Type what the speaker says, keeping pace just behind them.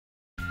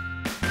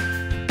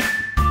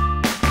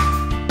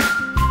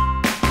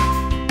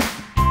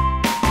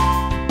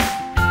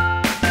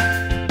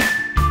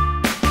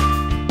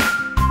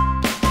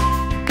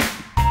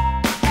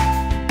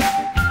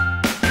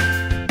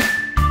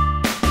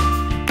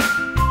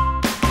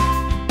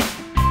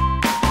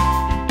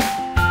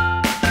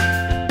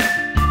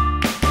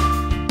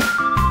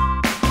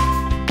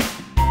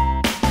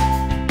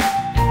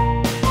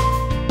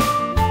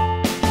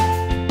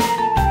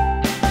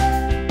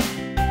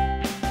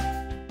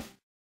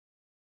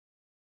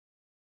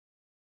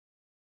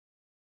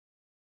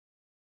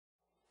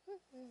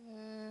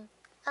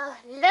Oh,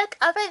 look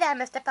over there,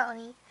 Mr.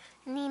 Pony.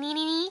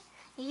 Nee.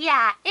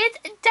 Yeah, it's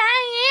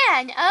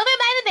Diane over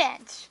by the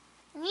bench.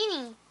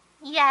 Nee.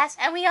 Yes,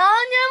 and we all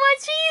know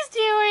what she's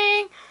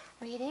doing.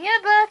 Reading a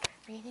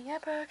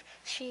book.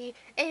 She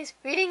is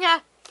reading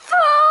a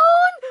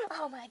phone.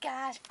 Oh my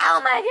gosh.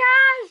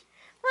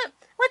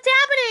 What's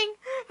happening?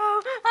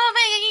 Oh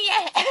my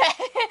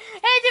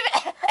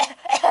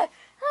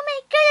oh my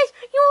goodness,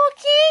 you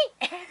okay?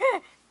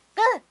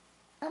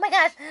 Oh my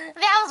gosh,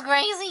 that was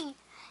crazy.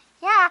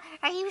 Yeah,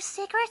 are you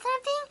sick or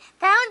something?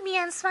 That would be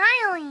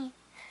unsmiling.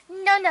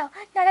 No,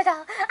 not at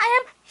all.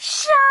 I am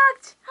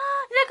shocked.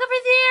 Look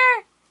over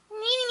there.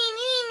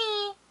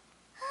 Nee.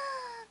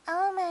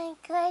 Oh my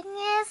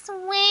goodness,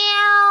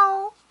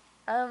 wow.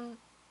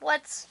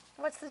 What's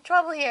the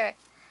trouble here?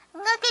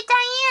 Look at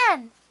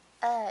Diane.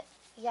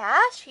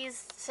 Yeah,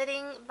 she's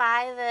sitting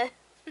by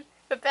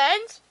the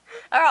bench?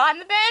 Or on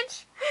the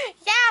bench?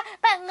 Yeah,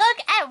 but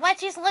look at what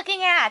she's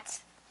looking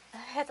at.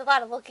 That's a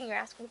lot of looking you're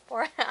asking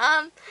for.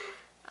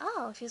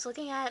 Oh, she's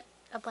looking at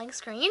a blank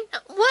screen?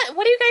 What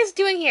are you guys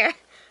doing here?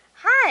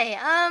 Hi,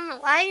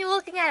 why are you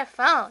looking at a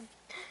phone?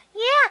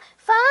 Yeah,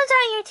 phones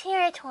are your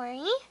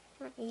territory.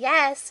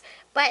 Yes,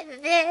 but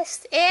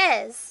this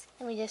is.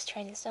 Let me just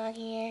turn this on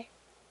here.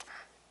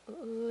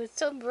 Ooh, it's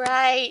so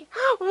bright.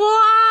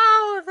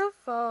 Wow, the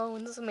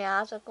phone's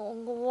magical.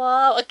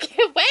 Whoa,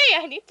 okay, wait,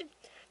 I need to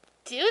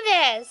do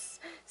this.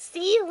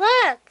 See,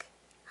 look.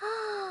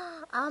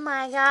 Oh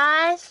my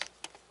gosh.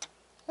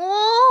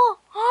 Oh,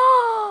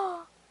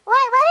 what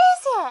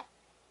is it?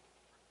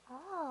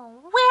 Oh,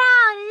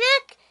 wow,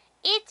 look,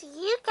 it's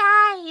you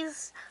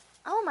guys.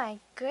 Oh my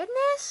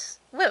goodness.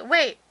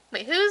 Wait,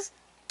 who's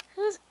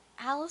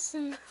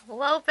Allison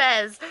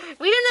Lopez?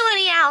 We don't know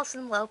any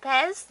Allison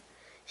Lopez.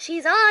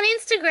 She's on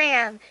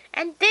Instagram,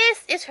 and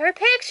this is her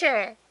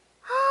picture.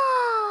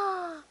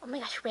 Oh my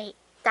gosh, wait,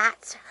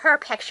 that's her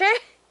picture?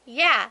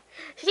 Yeah,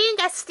 she didn't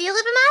just steal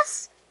it from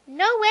us?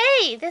 No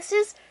way, this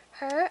is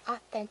her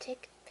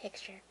authentic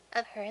picture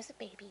of her as a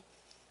baby.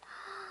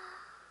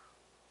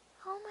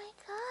 Oh my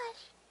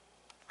gosh.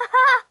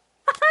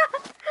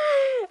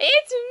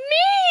 It's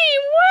me!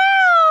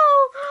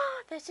 Wow!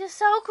 This is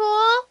so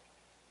cool.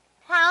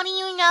 How do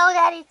you know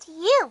that it's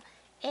you?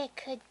 It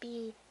could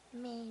be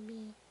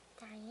maybe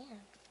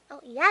Diane.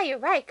 Oh, yeah, you're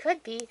right.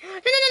 Could be.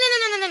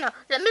 No.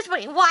 Miss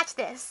Bunny, watch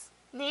this.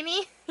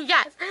 Nini?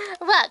 Yes.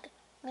 Look.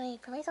 Let me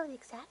put myself the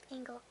exact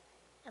angle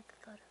of the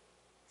photo.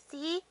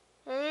 See?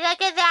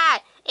 Look at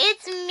that.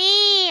 It's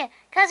me.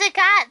 Because it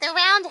got the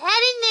round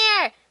head in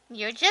there.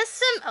 You're just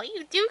some... Oh,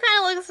 you do kind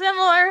of look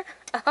similar.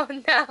 Oh,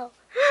 no.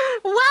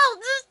 Well,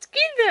 just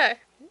get there.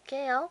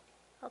 Okay, I'll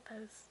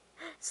pose.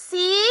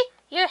 See?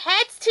 Your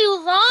head's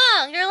too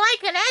long. You're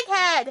like an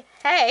egghead.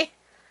 Hey.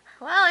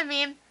 Well, I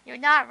mean, you're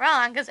not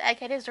wrong, because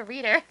Egghead is a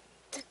reader.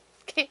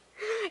 Okay.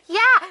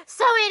 Yeah,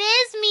 so it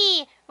is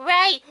me,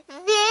 right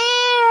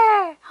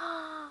there.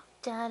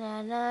 Dun.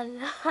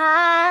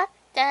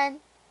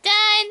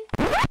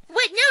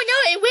 Wait, no,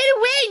 it went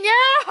away. No,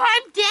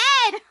 I'm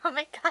dead. Oh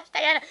my gosh,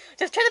 Diana,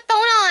 just turn the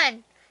phone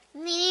on.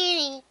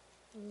 Nee.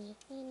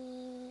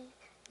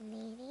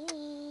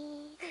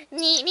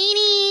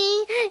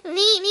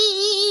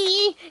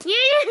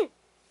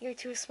 You're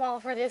too small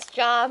for this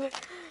job.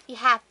 You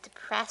have to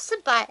press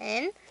a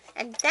button,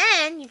 and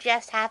then you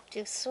just have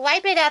to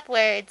swipe it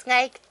upwards,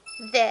 like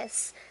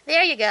this.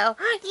 There you go.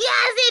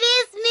 Yes, it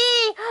is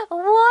me!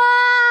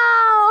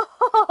 Whoa!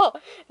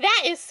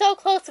 That is so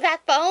close to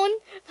that phone.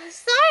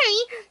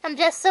 Sorry, I'm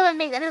just so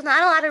amazed. There's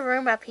not a lot of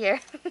room up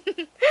here.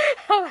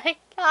 Oh my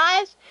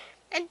gosh.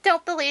 And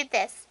don't believe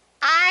this.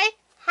 I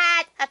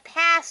had a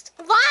past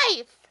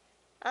life.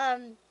 A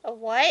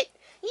what?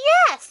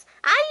 Yes,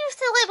 I used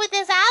to live with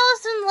this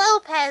Allison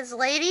Lopez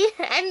lady,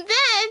 and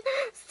then,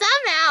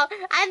 somehow,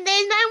 I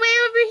made my way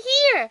over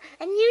here,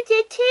 and you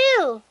did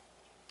too.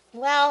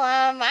 Well,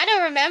 I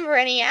don't remember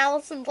any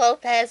Allison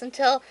Lopez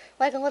until,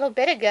 like, a little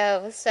bit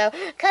ago, so,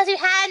 'cause you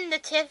had an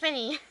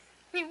epiphany.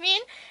 You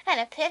mean an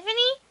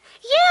epiphany?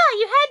 Yeah,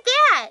 you had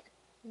that.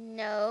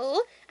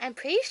 No, I'm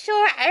pretty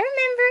sure I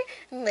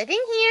remember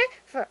living here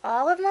for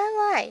all of my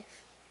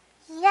life.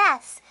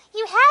 Yes,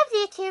 you have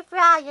lived here for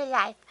all your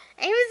life.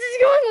 I was just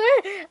going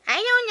where?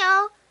 I don't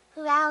know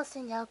who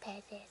Allison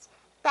Lopez is,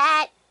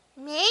 but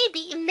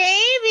maybe,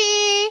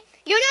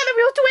 you're not a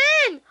real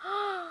twin.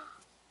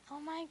 Oh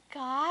my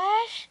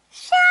gosh,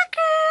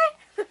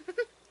 shocker.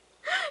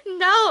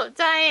 No,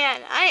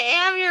 Diane, I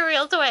am your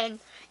real twin.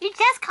 You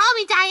just call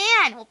me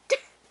Diane.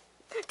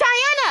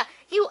 Diana,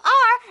 you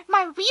are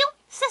my real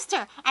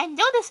sister. I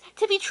know this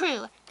to be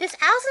true. This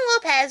Allison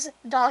Lopez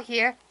doll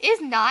here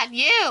is not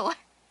you.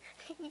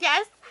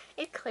 Yes,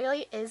 it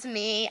clearly is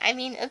me. I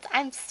mean,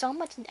 I'm so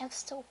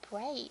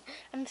bright.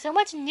 I'm so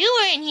much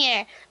newer in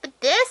here. But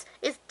this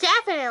is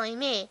definitely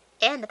me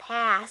in the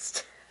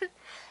past.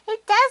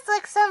 It does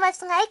look so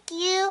much like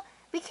you.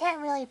 We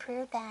can't really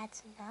prove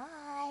that's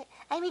not.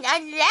 I mean,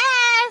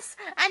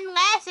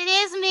 unless it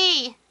is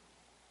me.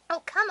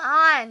 Oh, come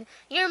on.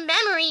 Your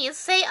memories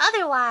say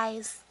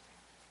otherwise.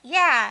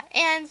 Yeah,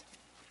 and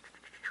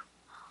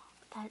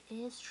That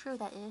is true.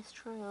 That is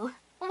true.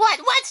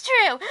 What's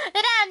true?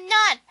 That I'm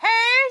not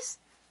hers?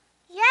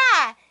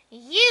 Yeah,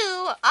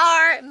 you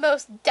are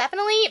most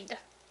definitely...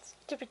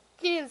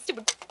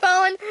 Stupid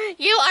phone.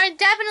 You are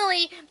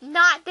definitely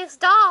not this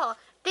doll.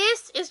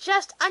 This is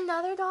just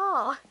another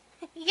doll.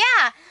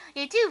 Yeah,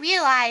 you do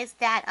realize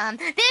that,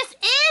 this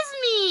is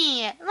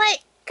me!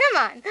 Like, come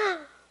on.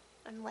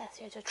 Unless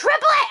there's a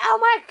triplet! Oh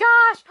my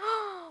gosh!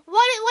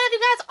 What if you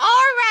guys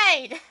are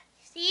right?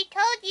 See,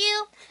 told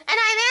you. And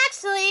I'm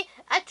actually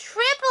a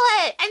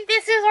triplet! And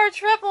this is our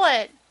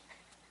triplet!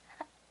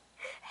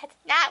 That's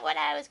not what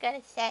I was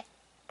gonna say,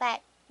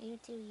 but you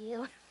do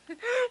you.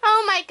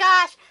 Oh my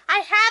gosh, I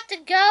have to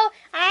go.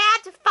 I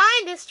have to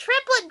find this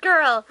triplet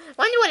girl.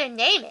 Wonder what her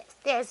name is.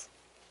 There's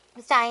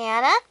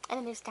Diana, and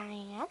then there's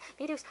Diane.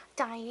 Maybe there's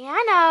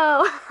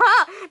Diano.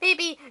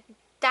 Maybe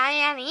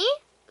Diane.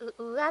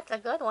 Ooh, that's a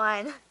good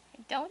one.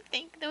 I don't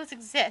think those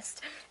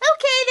exist.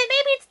 Okay, then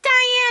maybe it's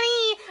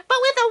Diane,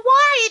 but with a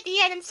Y at the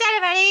end instead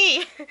of an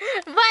E.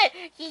 But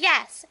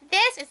yes,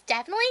 this is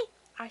definitely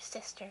our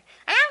sister. And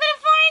I'm gonna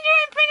find her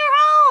and bring her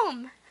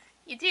home.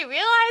 You do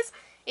realize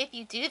if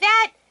you do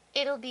that,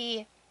 it'll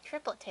be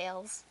triplet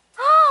tails.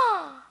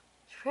 Oh,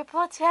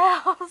 triplet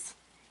tails.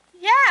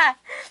 Yeah,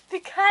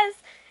 because,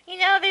 you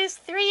know, there's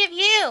 3 of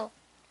you.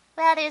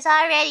 Well, there's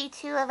already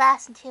 2 of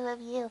us and 2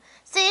 of you.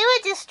 So it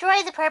would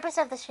destroy the purpose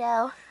of the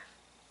show.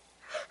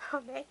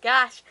 Oh my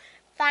gosh.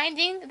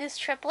 Finding this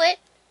triplet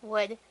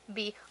would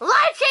be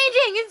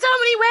life-changing in so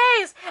many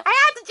ways. I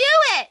have to do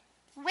it.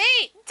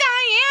 Wait,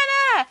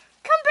 Diana,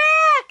 come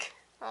back.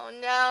 Oh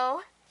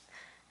no.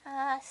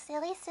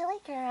 Silly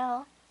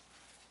girl.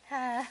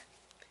 That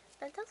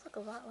does look a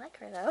lot like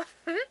her, though.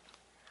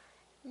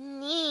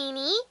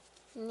 Neenie.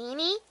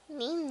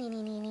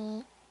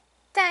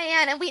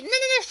 Diana, wait, no,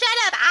 shut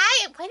up.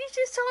 Why did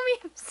you tell me?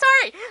 I'm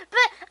sorry,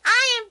 but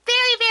I am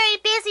very, very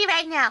busy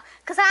right now,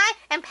 because I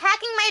am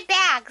packing my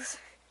bags.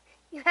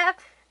 You have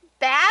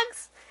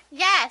bags?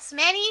 Yes,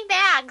 many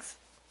bags.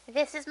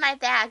 This is my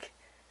bag.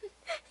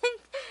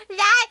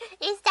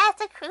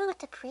 That's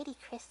a pretty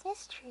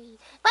Christmas tree.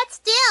 But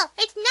still,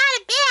 it's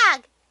not a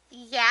bag.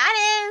 Yeah, it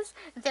is.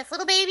 This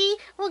little baby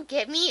will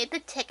give me the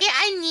ticket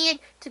I need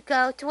to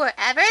go to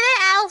wherever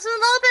the Allison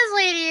Lopez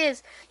lady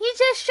is. You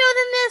just show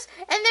them this,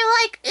 and they're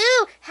like,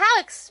 ooh, how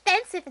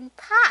expensive and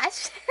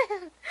posh.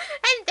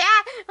 And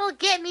that will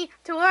get me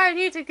to where I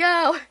need to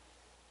go.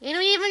 You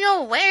don't even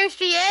know where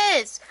she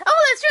is.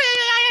 Oh, that's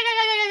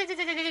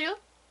true.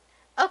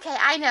 Okay,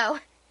 I know.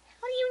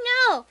 How do you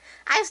know?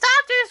 I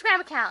stopped her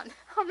Instagram account.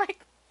 Oh my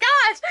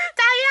gosh,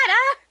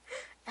 Diana!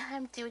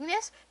 I'm doing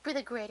this for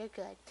the greater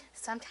good.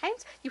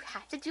 Sometimes you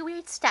have to do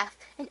weird stuff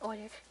in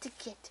order to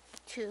get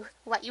to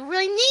what you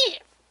really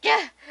need.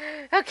 Yeah.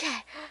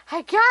 Okay,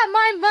 I got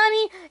my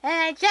money and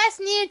I just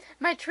need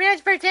my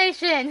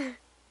transportation.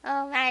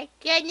 Oh my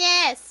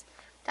goodness.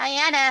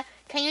 Diana,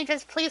 can you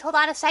just please hold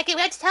on a second?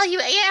 We have to tell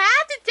you. You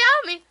have to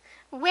tell me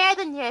where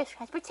the nearest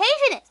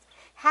transportation is.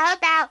 How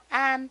about,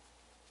 what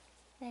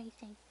do you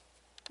think?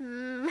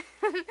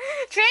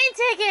 Train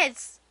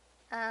tickets!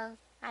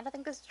 I don't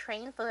think there's a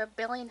train for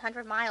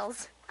 1,100,000,000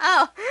 miles.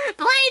 Oh,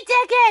 plane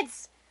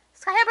tickets!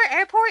 Sky Harbor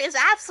Airport is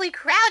absolutely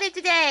crowded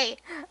today.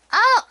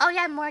 Oh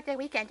yeah, Memorial Day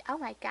weekend. Oh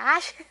my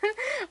gosh.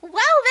 Well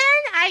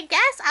then, I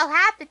guess I'll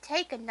have to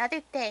take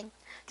another thing.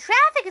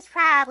 Traffic is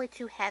probably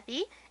too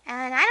heavy,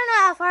 and I don't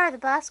know how far the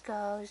bus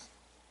goes.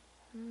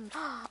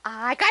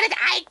 I got it!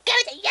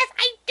 Yes,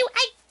 I do!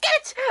 I get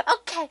it!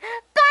 Okay,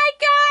 bye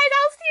guys!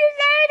 I'll see you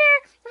later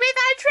with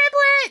our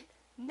triplet!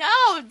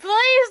 No,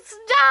 please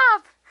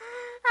stop!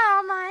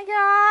 Oh my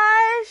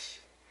gosh!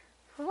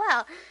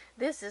 Well,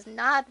 this is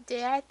not the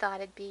day I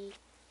thought it'd be.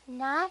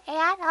 Not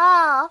at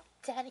all.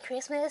 Tiny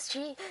Christmas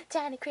tree,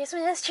 tiny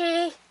Christmas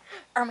tree.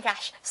 Oh my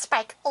gosh,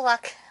 Spike,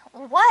 look.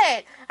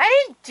 What?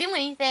 I didn't do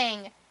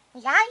anything.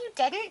 Yeah, you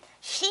didn't.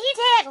 She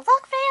did.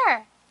 Look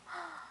there.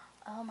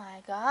 Oh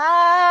my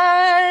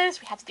gosh.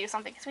 We have to do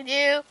something. Yes, we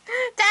do.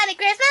 Tiny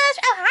Christmas.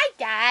 Oh, hi,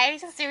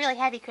 guys. This is a really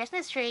heavy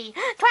Christmas tree.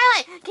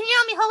 Twilight, can you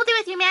help me hold it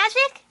with your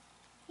magic?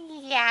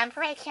 Yeah, I'm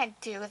afraid I can't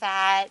do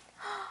that.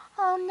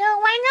 Oh, no,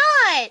 why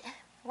not?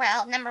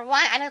 Well, number 1,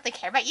 I don't really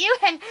care about you.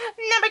 And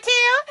number 2,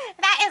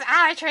 that is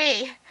our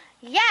tree.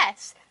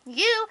 Yes,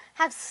 you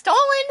have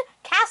stolen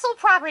castle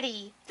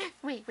property.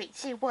 Wait,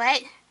 say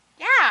what?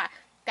 Yeah,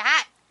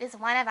 that is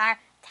one of our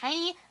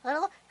tiny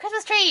little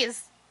Christmas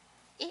trees.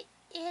 It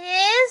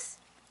is?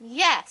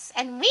 Yes,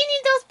 and we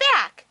need those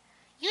back.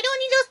 You don't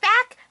need those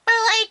back, but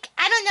like,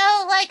 I don't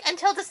know, like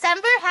until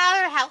December?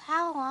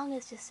 How long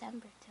is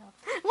December till?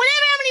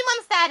 Whatever how many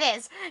months that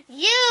is.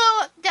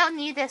 You don't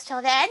need this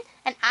till then,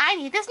 and I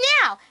need this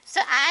now.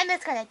 So I'm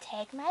just gonna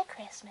take my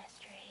Christmas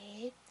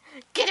tree.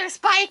 Get her,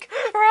 Spike!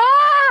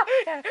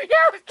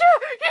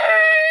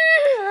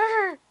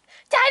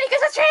 Tiny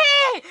Christmas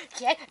tree!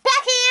 Get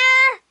back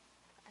here!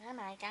 Oh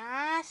my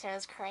gosh,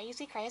 those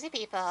crazy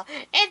people.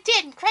 It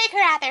didn't crank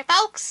her out there,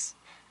 folks.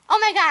 Oh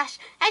my gosh,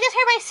 I just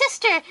heard my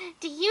sister.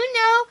 Do you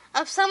know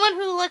of someone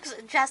who looks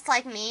just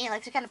like me?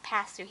 Like to kind of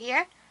pass through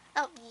here?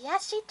 Oh,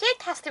 yes, she did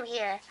pass through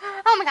here.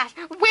 Oh my gosh,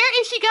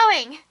 where is she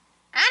going?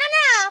 I don't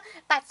know,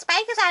 but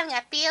Spike is having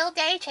a field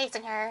day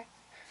chasing her.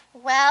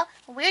 Well,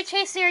 we're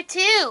chasing her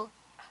too.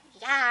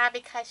 Yeah,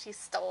 because she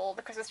stole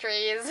the Christmas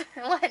trees.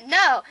 What?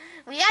 No,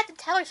 we have to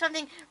tell her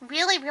something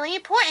really, really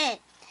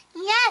important.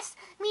 Yes,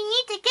 we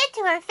need to get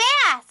to her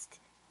fast.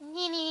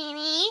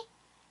 Nee.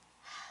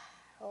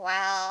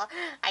 Well,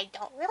 I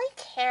don't really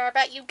care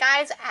about you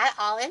guys at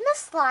all in the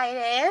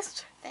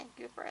slightest. Thank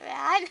you for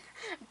that.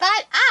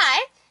 But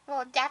I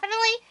will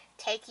definitely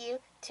take you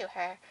to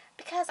her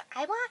because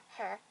I want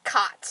her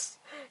caught.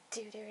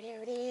 Do.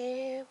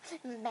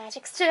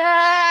 Magic stuff.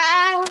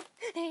 Ow!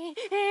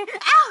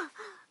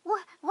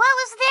 What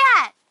was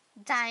that?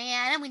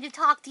 Diane, I need to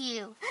talk to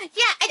you.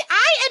 Yeah, and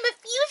I am a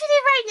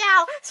fugitive right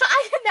now, so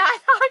I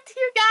cannot talk to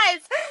you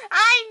guys.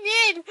 I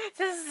need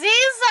to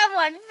see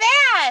someone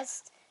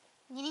fast.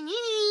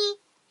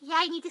 Yeah,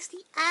 I need to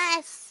see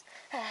us.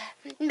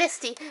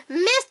 Misty,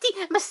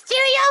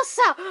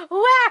 Mysterioso,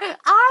 where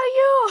are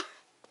you?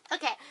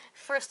 Okay,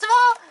 first of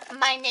all,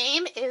 my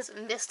name is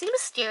Misty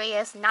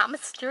Mysterious, not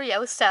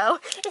Mysterioso.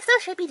 It's so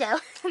trippy though.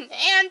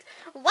 And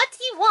what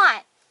do you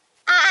want?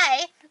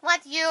 I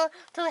want you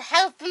to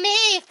help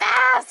me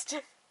fast.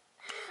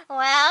 Well,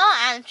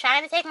 I'm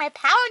trying to take my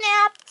power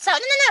nap. So,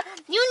 no.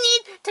 You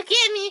need to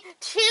get me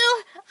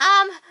to,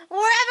 wherever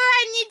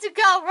I need to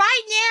go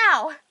right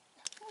now.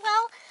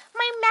 Well,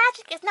 my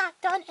magic is not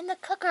done in the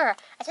cooker.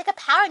 I take a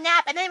power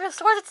nap and then it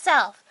restores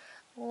itself.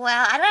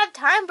 Well, I don't have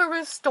time for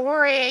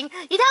restoring.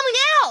 You tell me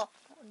now.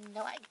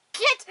 No, I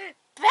get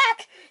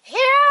back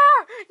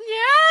here.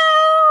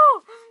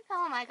 No.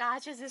 Oh my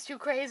gosh, is this too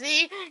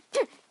crazy?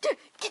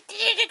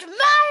 It's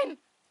mine.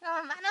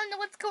 I don't know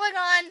what's going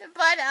on,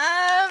 but,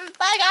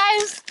 bye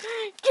guys.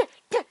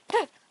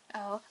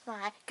 Oh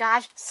my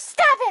gosh,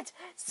 stop it,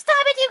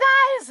 you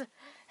guys.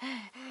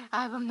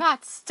 I will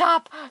not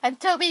stop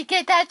until we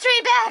get that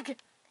tree back.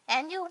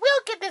 And you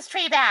will get this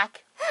tree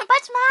back. But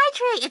it's my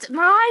tree. It's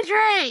my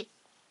tree.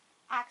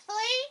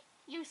 Actually,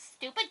 you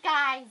stupid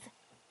guys.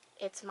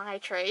 It's my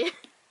tree.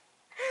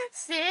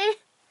 See?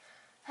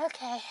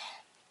 Okay.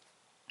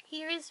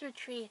 Here is your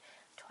tree,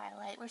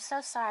 Twilight. We're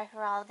so sorry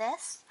for all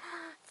this.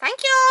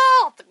 Thank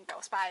you! Go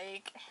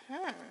Spike.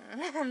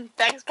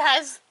 Thanks,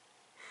 guys.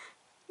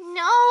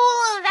 No,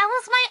 that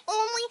was my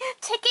only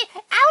ticket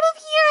out of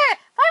here.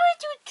 Why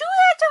would you do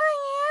that,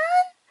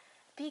 Diane?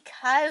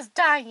 Because,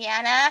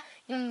 Diana,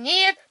 you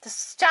need to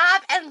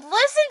stop and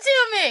listen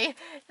to me.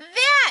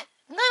 That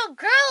little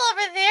girl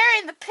over there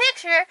in the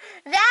picture,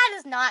 that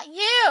is not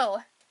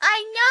you.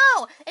 I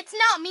know. It's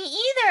not me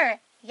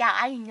either. Yeah,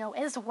 I know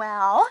as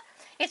well.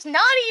 It's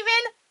not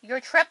even your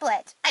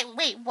triplet.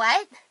 Wait,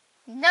 what?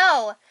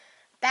 No,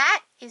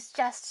 that is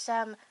just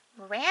some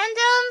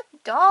random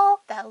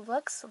doll that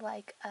looks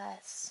like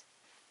us.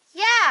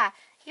 Yeah,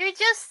 you're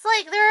just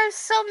like, there are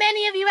so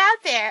many of you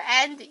out there,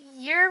 and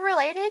you're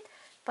related,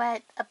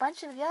 but a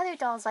bunch of the other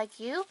dolls like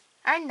you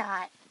are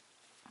not.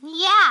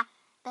 Yeah,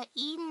 the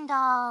Eden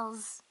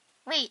dolls.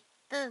 Wait,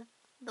 the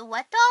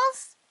what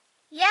dolls?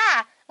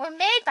 Yeah, we're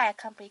made by a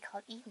company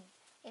called Eden.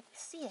 If you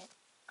see it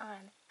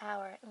on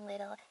our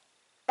little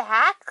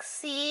back,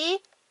 see?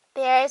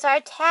 There's our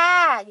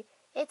tag.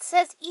 It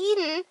says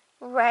Eden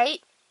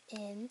right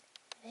in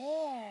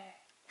there.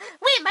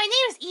 Wait, my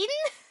name is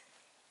Eden?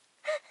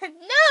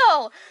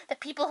 No! The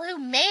people who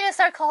made us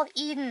are called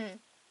Eden.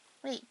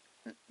 Wait,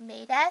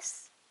 made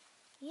us?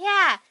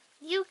 Yeah,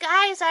 you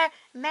guys are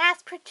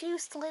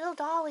mass-produced little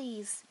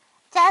dollies.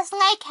 Just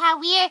like how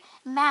we're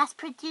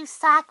mass-produced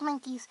sock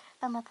monkeys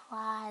from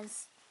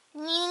applause.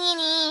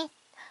 Nee.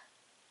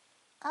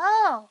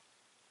 Oh.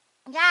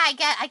 Yeah,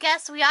 I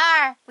guess we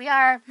are. We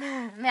are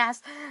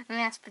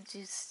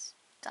mass-produced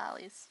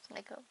dollies,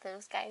 like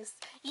those guys.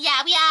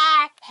 Yeah, we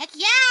are. Heck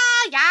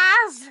yeah,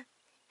 yes.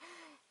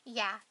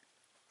 Yeah.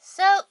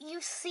 So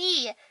you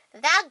see,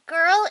 that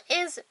girl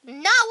is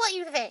not what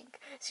you think.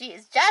 She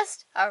is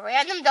just a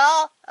random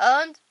doll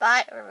owned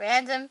by a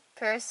random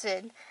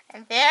person,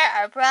 and there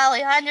are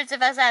probably hundreds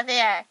of us out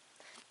there.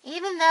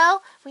 Even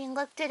though we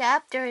looked it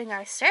up during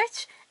our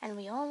search, and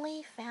we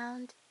only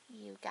found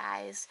you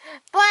guys.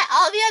 But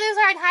all the others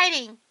are in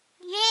hiding.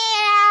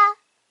 Yeah.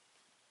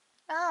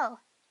 Oh.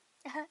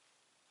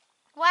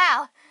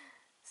 Wow.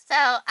 So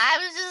I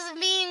was just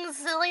being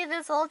silly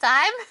this whole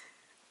time?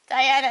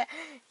 Diana,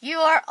 you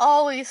are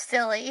always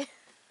silly.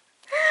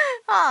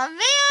 Aw, man.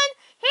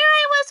 Here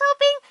I was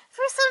hoping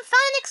for some fun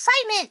and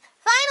excitement.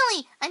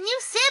 Finally, a new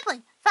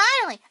sibling.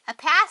 Finally, a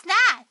past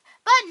knife.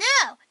 But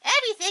no,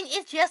 everything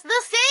is just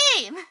the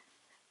same.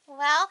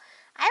 Well,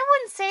 I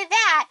wouldn't say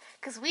that,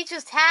 because we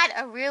just had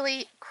a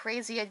really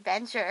crazy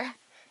adventure.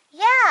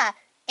 Yeah,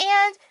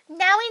 and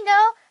now we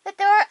know that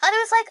there are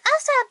others like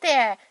us out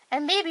there,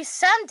 and maybe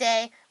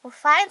someday we'll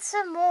find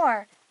some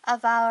more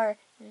of our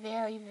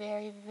very,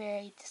 very,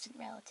 very distant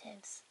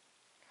relatives.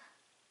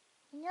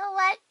 You know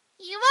what?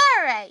 You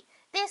are right.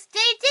 This day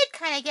did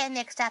kind of get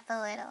mixed up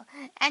a little,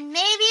 and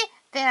maybe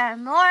there are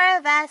more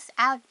of us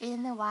out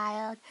in the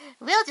wild.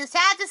 We'll just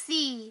have to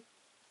see.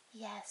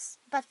 Yes,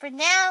 but for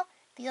now,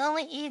 The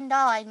only Eden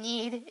doll I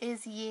need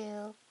is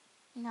you.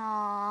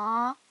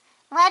 Aww.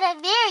 What a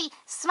very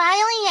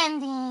smiley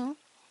ending.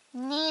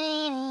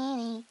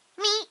 Me.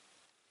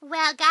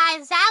 Well,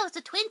 guys, that was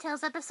the Twin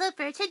Tales episode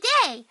for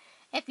today.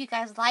 If you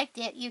guys liked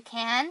it, you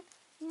can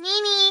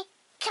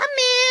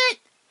comment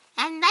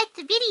and like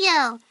the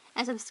video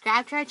and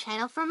subscribe to our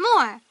channel for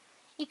more.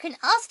 You can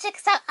also check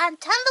us out on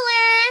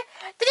Tumblr.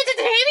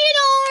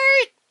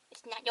 DeviantArt.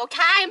 It's not your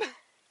time.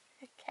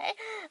 Okay.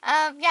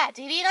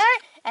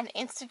 DeviantArt and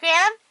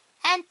Instagram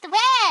and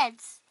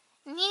Threads.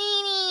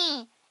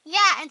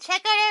 Yeah, and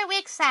check out our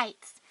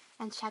websites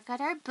and check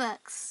out our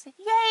books.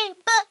 Yay,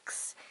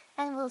 books!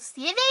 And we'll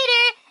see you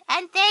later.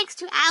 And thanks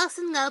to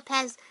Allison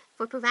Lopez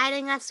for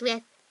providing us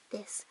with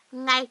this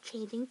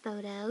life-changing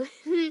photo.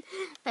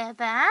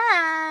 Bye-bye.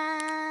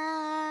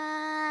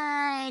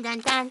 Dun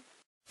dun.